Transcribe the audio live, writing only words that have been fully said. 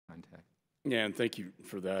Yeah, and thank you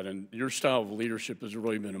for that. And your style of leadership has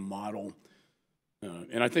really been a model.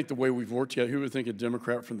 And I think the way we've worked together, who would think a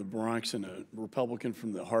Democrat from the Bronx and a Republican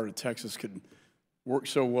from the heart of Texas could work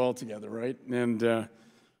so well together, right? And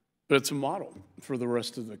but it's a model for the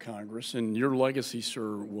rest of the Congress, and your legacy,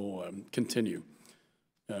 sir, will continue.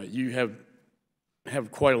 You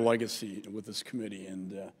have quite a legacy with this committee,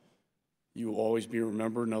 and you will always be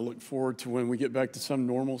remembered. And I look forward to when we get back to some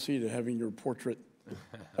normalcy to having your portrait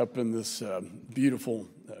up in this beautiful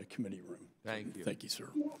committee room. Thank you. Thank you, sir.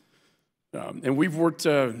 And we've worked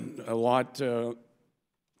a lot to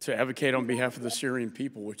advocate on behalf of the Syrian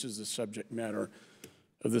people, which is the subject matter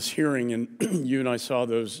of this hearing. And you and I saw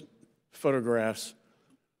those photographs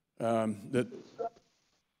that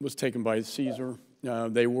was taken by Caesar.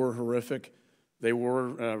 They were horrific. They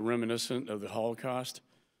were reminiscent of the Holocaust.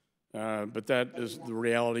 But that is the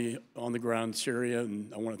reality on the ground in Syria.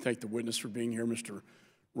 And I want to thank the witness for being here, Mr.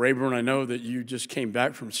 Rayburn. I know that you just came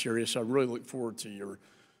back from Syria, so I really look forward to your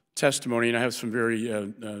testimony, and I have some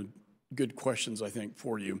very good questions, I think,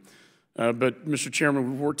 for you. But, Mr.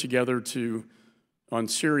 Chairman, we've worked together on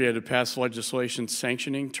Syria to pass legislation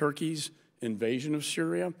sanctioning Turkey's invasion of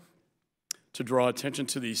Syria, to draw attention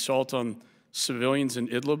to the assault on civilians in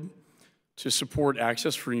Idlib, to support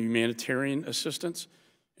access for humanitarian assistance,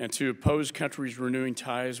 and to oppose countries renewing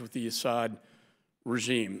ties with the Assad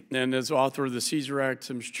regime. And as author of the Caesar Act,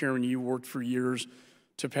 Mr. Chairman, you worked for years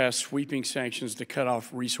to pass sweeping sanctions to cut off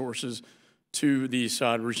resources to the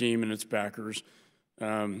Assad regime and its backers.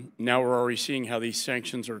 Now we're already seeing how these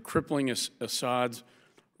sanctions are crippling Assad's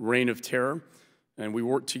reign of terror. And we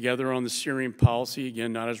work together on the Syrian policy,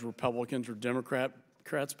 again, not as Republicans or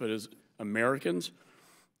Democrats, but as Americans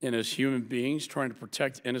and as human beings trying to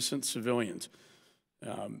protect innocent civilians.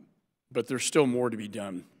 But there's still more to be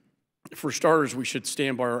done. For starters, we should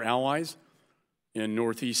stand by our allies in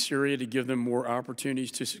northeast Syria to give them more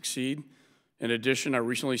opportunities to succeed. In addition, I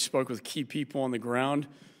recently spoke with key people on the ground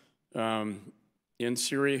in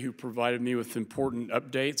Syria who provided me with important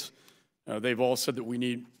updates. They've all said that we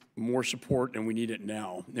need more support and we need it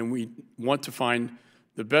now. And we want to find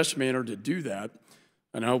the best manner to do that,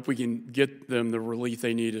 and I hope we can get them the relief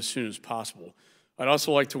they need as soon as possible. I'd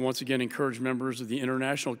also like to once again encourage members of the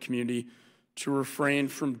international community to refrain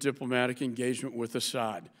from diplomatic engagement with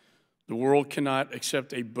Assad. The world cannot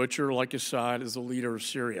accept a butcher like Assad as the leader of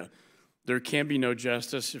Syria. There can be no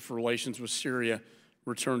justice if relations with Syria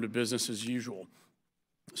return to business as usual.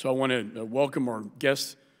 So I want to welcome our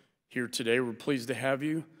guests here today. We're pleased to have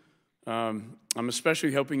you. I'm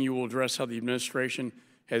especially hoping you will address how the administration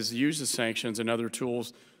has used the sanctions and other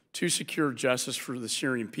tools to secure justice for the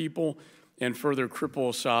Syrian people and further cripple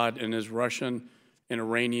Assad and his Russian and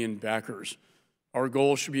Iranian backers. Our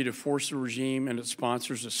goal should be to force the regime and its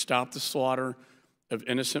sponsors to stop the slaughter of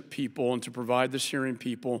innocent people and to provide the Syrian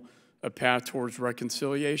people a path towards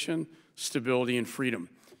reconciliation, stability, and freedom.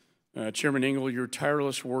 Chairman Engel, your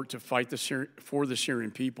tireless work to fight for the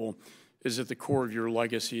Syrian people is at the core of your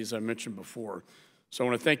legacy, as I mentioned before. So I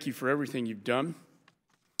want to thank you for everything you've done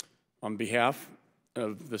on behalf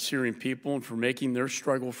of the Syrian people and for making their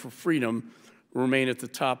struggle for freedom remain at the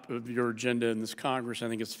top of your agenda in this Congress. I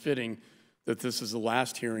think it's fitting that this is the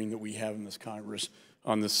last hearing that we have in this Congress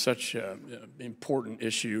on this such important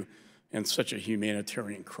issue and such a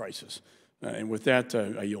humanitarian crisis. And with that,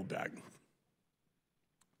 I yield back.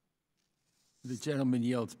 The gentleman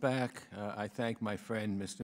yields back. I thank my friend, Mr.